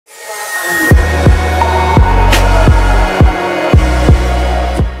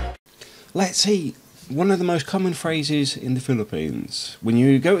let's see. One of the most common phrases in the Philippines, when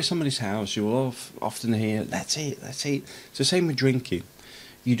you go to somebody's house, you will often hear, let's eat, let's eat. It's the same with drinking.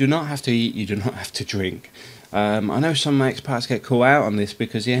 You do not have to eat, you do not have to drink. I know some expats get caught out on this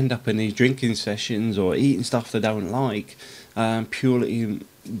because they end up in these drinking sessions or eating stuff they don't like, purely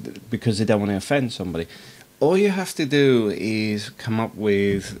because they don't want to offend somebody. All you have to do is come up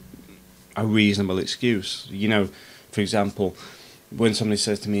with a reasonable excuse. You know, for example, when somebody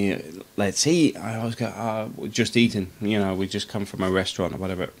says to me, let's eat, I always go, we're just eating, you know, we just come from a restaurant or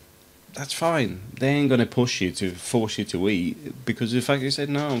whatever. That's fine. They ain't going to push you to force you to eat because the fact you said,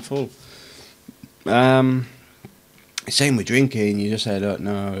 no, I'm full. Same with drinking, you just say, look,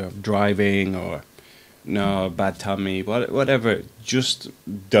 no, I'm driving, or no, bad tummy, whatever. Just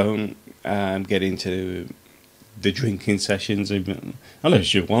don't get into the drinking sessions, even,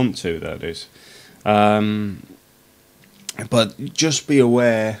 unless you want to, that is. But just be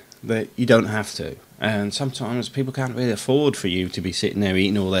aware that you don't have to. And sometimes people can't really afford for you to be sitting there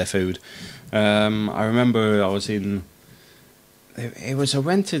eating all their food. I remember I was in... It was a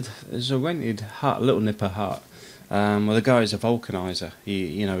rented hut, little nipper hut. Well, the guy is a vulcanizer.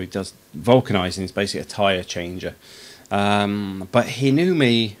 He does vulcanizing. Is basically a tire changer. But he knew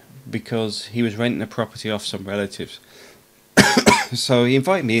me because he was renting a property off some relatives. So he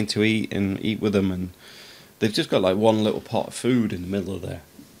invited me in to eat with them, and they've just got like one little pot of food in the middle of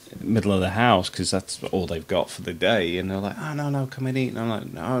the house because that's all they've got for the day. And they're like, oh no, come and eat. And I'm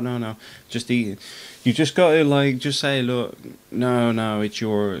like, no, just eat. You just got to like just say, look, no, it's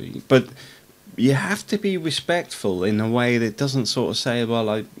your. But you have to be respectful in a way that doesn't sort of say,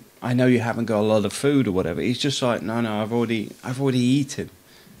 well, I know you haven't got a lot of food or whatever. He's just like, no, I've already eaten.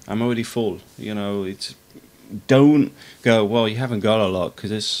 I'm already full. You know, it's, don't go, well, you haven't got a lot,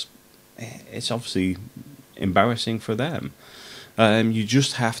 because it's obviously embarrassing for them. You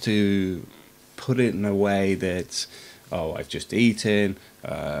just have to put it in a way that, oh, I've just eaten.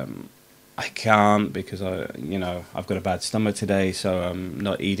 I can't because I've got a bad stomach today, so I'm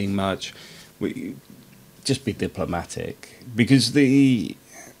not eating much. Just be diplomatic, because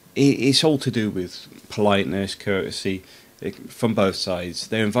it's all to do with politeness, courtesy, from both sides.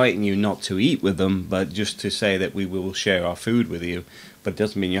 They're inviting you not to eat with them, but just to say that we will share our food with you. But it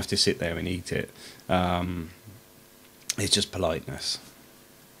doesn't mean you have to sit there and eat it. It's just politeness.